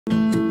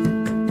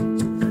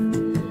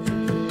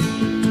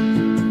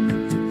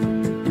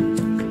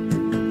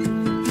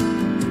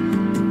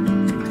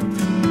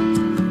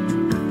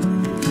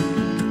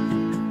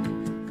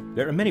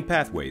are many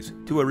pathways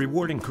to a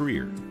rewarding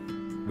career.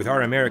 With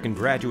our American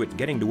Graduate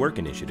Getting to Work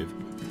initiative,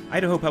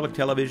 Idaho Public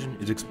Television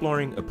is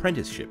exploring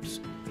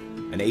apprenticeships,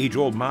 an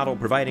age-old model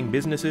providing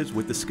businesses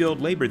with the skilled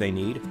labor they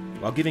need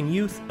while giving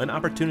youth an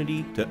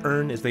opportunity to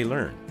earn as they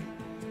learn.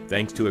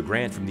 Thanks to a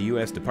grant from the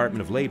U.S.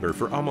 Department of Labor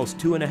for almost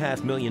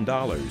 $2.5 million,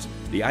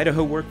 the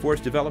Idaho Workforce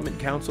Development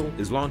Council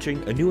is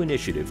launching a new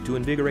initiative to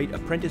invigorate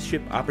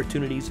apprenticeship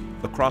opportunities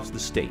across the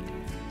state.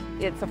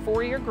 It's a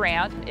 4-year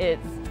grant.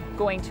 It's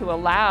going to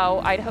allow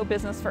Idaho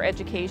Business for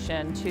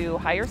Education to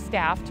hire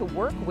staff to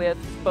work with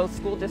both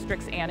school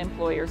districts and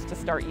employers to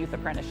start youth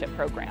apprenticeship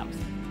programs.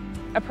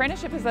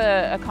 Apprenticeship is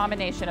a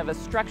combination of a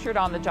structured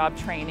on-the-job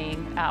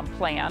training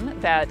plan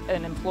that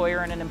an employer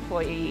and an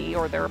employee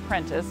or their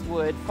apprentice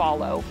would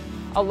follow,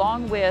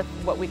 along with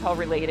what we call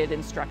related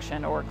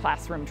instruction or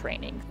classroom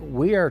training.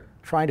 We are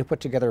trying to put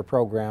together a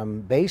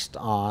program based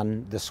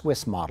on the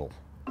Swiss model.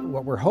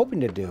 What we're hoping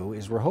to do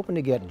is we're hoping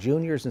to get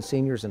juniors and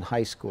seniors in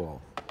high school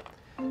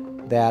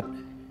that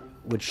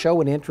would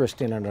show an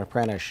interest in an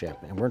apprenticeship,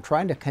 and we're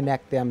trying to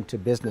connect them to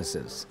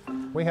businesses.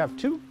 We have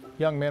 2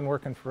 young men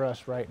working for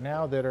us right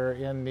now that are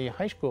in the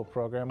high school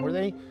program where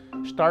they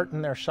start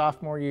in their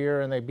sophomore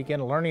year and they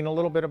begin learning a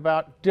little bit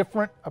about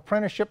different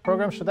apprenticeship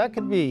programs. So that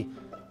could be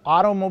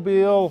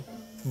automobile,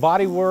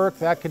 body work,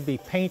 that could be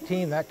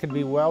painting, that could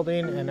be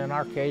welding, and in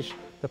our case,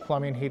 the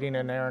plumbing, heating,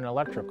 and air and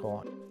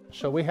electrical.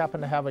 So we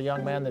happen to have a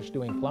young man that's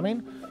doing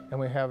plumbing, and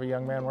we have a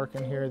young man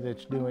working here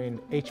that's doing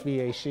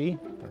HVAC,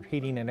 or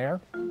heating and air.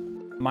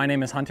 My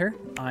name is Hunter.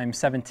 I'm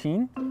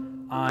 17.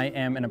 I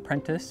am an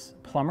apprentice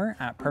plumber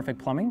at Perfect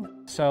Plumbing.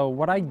 So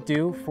what I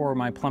do for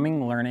my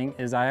plumbing learning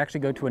is I actually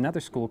go to another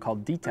school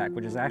called DTech,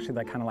 which is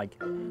actually kind of like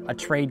a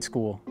trade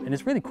school, and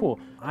it's really cool.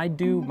 I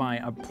do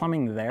my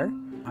plumbing there.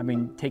 I've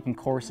been taking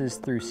courses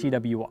through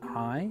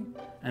CWI,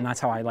 and that's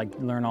how I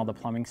learn all the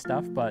plumbing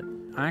stuff, but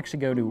I actually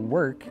go to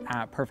work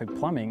at Perfect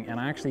Plumbing, and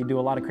I actually do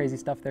a lot of crazy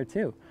stuff there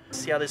too.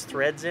 See how this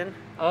thread's in?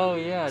 Oh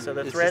yeah. So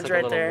the thread's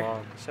right there.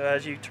 Log. So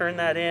as you turn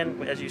that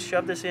in, as you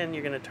shove this in,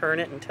 you're going to turn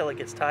it until it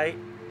gets tight.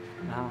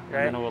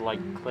 Right? And then it will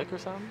click or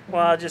something?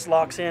 Well, it just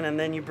locks in, and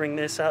then you bring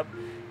this up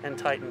and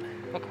tighten.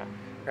 Okay.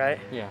 Right?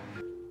 Yeah.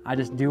 I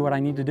just do what I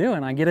need to do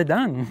and I get it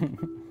done.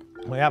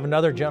 We have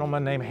another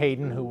gentleman named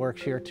Hayden who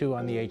works here too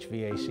on the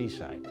HVAC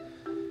side.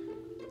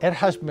 It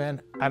has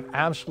been an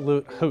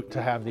absolute hoot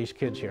to have these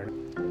kids here.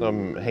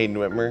 I'm Hayden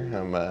Whitmer.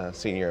 I'm a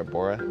senior at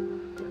Bora,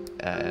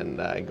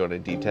 and I go to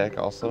DTech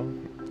also,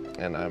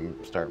 and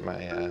I'm starting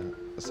my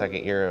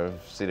second year of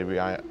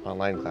CWI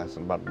online class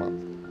in about a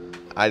month.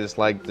 I just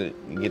like to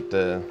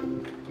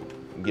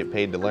get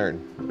paid to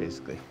learn,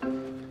 basically.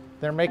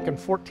 They're making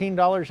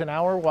 $14 an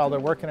hour while they're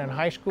working in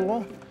high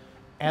school.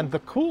 And the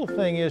cool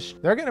thing is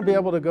they're going to be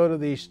able to go to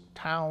these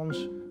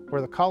towns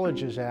where the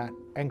college is at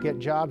and get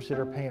jobs that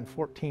are paying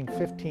 $14,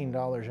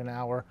 $15 an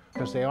hour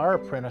because they are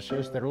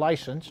apprentices, they're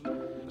licensed.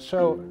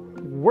 So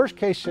worst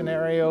case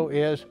scenario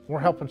is we're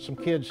helping some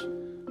kids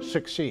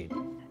succeed.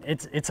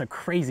 It's a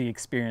crazy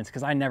experience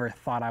because I never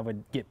thought I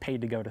would get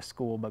paid to go to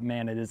school, but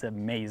man, it is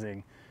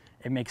amazing.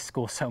 It makes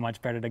school so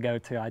much better to go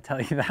to, I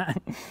tell you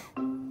that.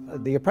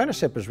 The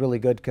apprenticeship is really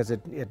good because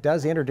it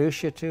does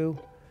introduce you to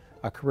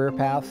a career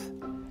path,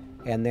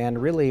 and then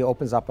really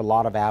opens up a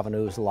lot of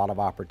avenues, a lot of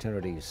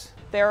opportunities.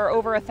 There are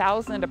over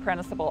 1,000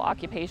 apprenticeable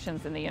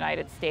occupations in the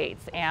United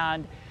States,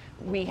 and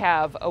we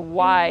have a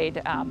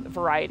wide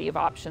variety of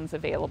options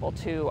available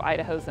to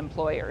Idaho's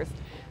employers.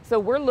 So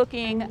we're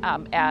looking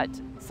at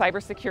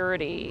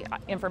cybersecurity,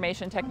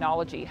 information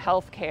technology,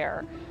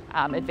 healthcare,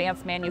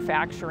 advanced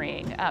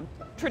manufacturing,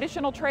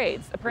 traditional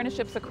trades,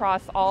 apprenticeships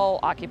across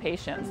all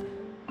occupations.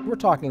 We're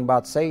talking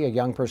about, say, a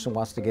young person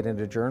wants to get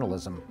into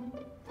journalism.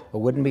 But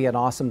wouldn't it be an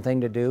awesome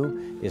thing to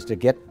do is to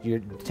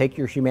take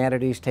your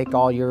humanities, take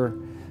all your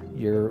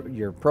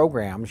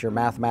programs, your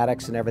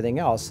mathematics and everything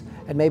else,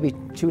 and maybe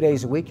 2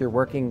 days a week you're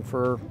working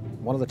for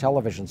one of the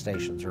television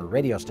stations or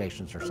radio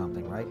stations or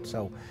something, right?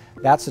 So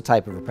that's the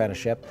type of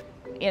apprenticeship.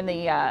 In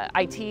the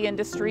IT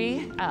industry,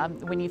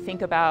 when you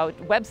think about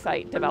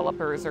website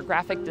developers or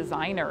graphic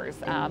designers,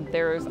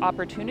 there's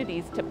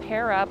opportunities to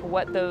pair up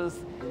what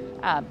those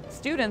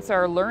students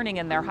are learning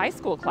in their high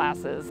school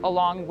classes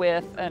along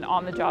with an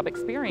on-the-job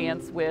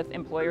experience with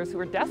employers who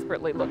are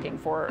desperately looking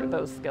for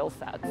those skill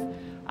sets.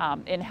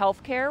 In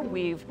healthcare,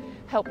 we've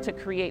helped to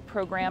create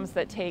programs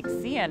that take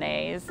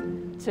CNAs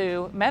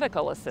to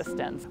medical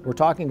assistants. We're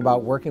talking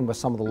about working with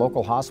some of the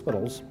local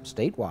hospitals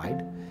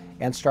statewide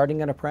and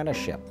starting an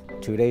apprenticeship.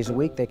 2 days a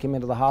week they come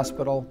into the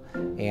hospital,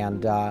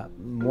 and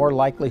more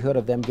likelihood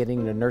of them getting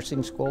into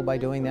nursing school by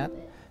doing that.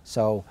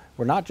 So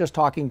we're not just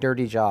talking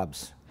dirty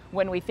jobs.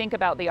 When we think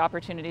about the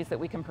opportunities that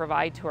we can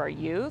provide to our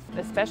youth,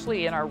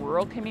 especially in our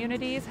rural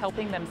communities,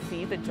 helping them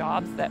see the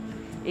jobs that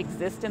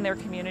exist in their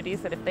communities,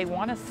 that if they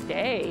want to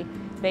stay,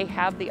 they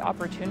have the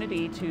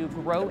opportunity to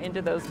grow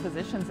into those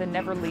positions and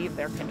never leave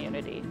their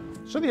community.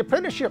 So the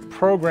apprenticeship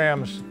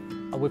programs,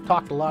 we've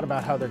talked a lot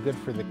about how they're good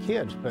for the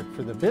kids, but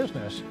for the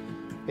business,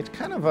 it's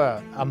kind of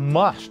a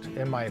must,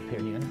 in my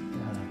opinion.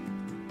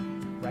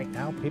 Right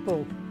now,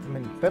 people,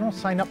 they don't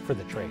sign up for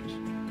the trades.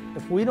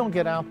 If we don't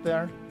get out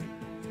there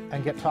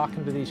and get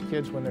talking to these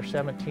kids when they're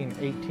 17,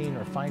 18,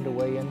 or find a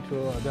way into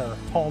their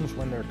homes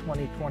when they're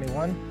 20,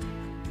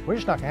 21, we're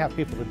just not going to have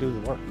people to do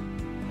the work.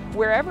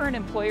 Wherever an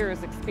employer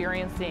is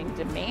experiencing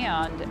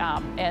demand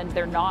and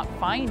they're not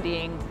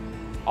finding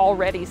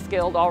already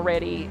skilled,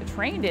 already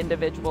trained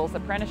individuals,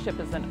 apprenticeship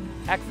is an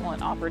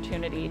excellent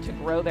opportunity to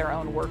grow their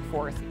own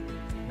workforce.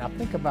 Now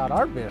think about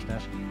our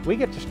business. We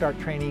get to start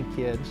training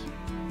kids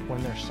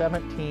when they're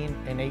 17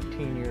 and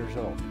 18 years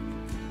old.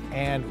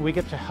 And we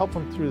get to help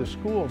them through the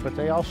school, but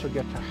they also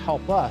get to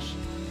help us.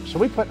 So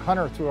we put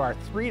Hunter through our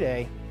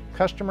 3-day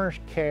customer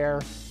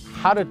care,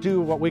 how to do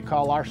what we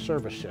call our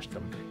service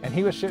system. And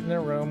he was sitting in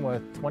a room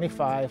with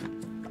 25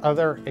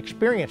 other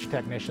experienced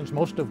technicians,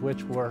 most of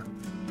which were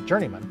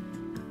journeymen.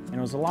 And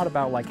it was a lot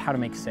about like how to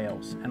make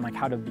sales and like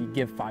how to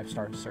give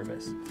 5-star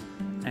service.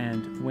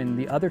 And when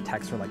the other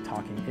techs were like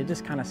talking, it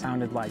just kind of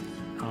sounded like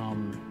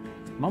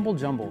mumble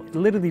jumble. It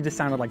literally just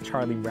sounded like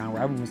Charlie Brown,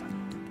 where everyone was like,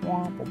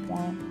 womp, womp,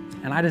 womp.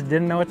 And I just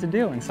didn't know what to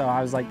do. And so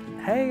I was like,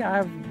 hey, I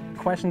have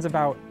questions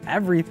about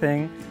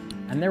everything.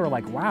 And they were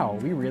like, wow,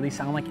 we really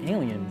sound like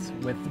aliens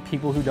with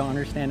people who don't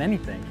understand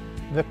anything.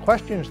 The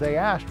questions they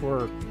asked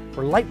were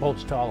light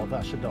bulbs to all of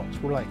us adults.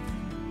 We're like,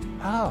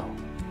 oh.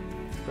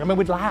 I mean,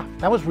 we'd laugh.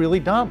 That was really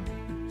dumb.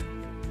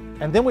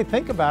 And then we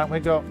think about it and we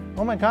go,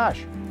 oh my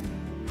gosh,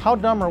 how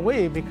dumb are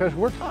we? Because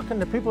we're talking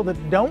to people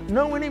that don't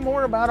know any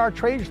more about our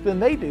trades than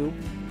they do,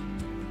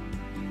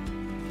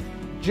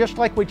 just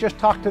like we just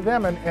talked to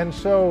them. And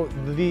so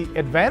the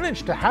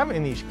advantage to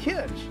having these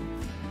kids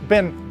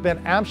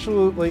been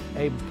absolutely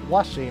a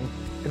blessing.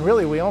 And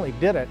really, we only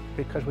did it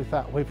because we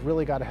thought we've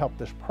really got to help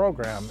this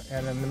program.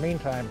 And in the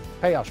meantime,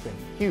 payoff's been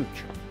huge.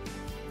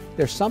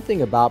 There's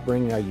something about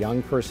bringing a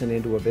young person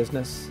into a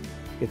business.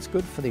 It's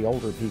good for the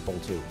older people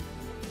too.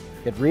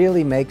 It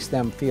really makes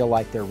them feel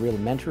like they're real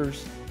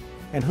mentors.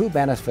 And who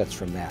benefits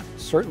from that?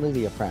 Certainly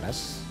the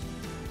apprentice,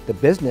 the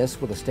business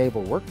with a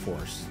stable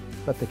workforce,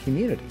 but the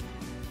community.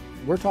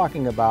 We're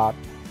talking about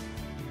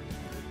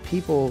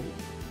people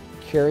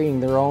carrying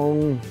their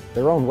own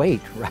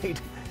weight,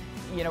 right?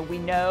 You know, we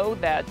know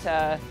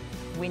that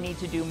we need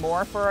to do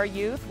more for our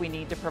youth. We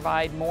need to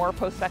provide more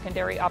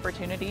post-secondary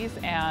opportunities,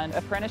 and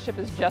apprenticeship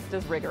is just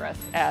as rigorous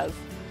as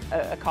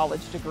a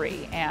college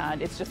degree,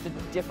 and it's just a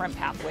different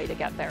pathway to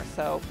get there.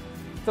 So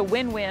it's a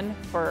win-win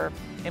for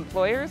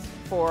employers,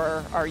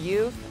 for our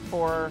youth,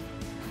 for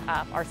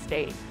our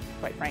state,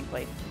 quite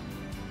frankly.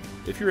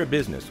 If you're a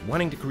business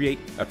wanting to create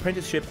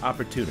apprenticeship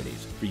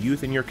opportunities for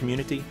youth in your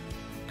community,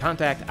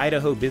 contact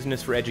Idaho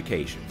Business for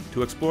Education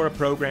to explore a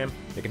program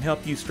that can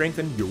help you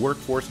strengthen your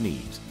workforce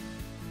needs.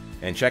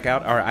 And check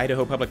out our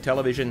Idaho Public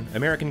Television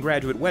American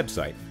Graduate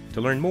website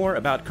to learn more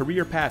about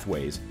career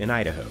pathways in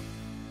Idaho.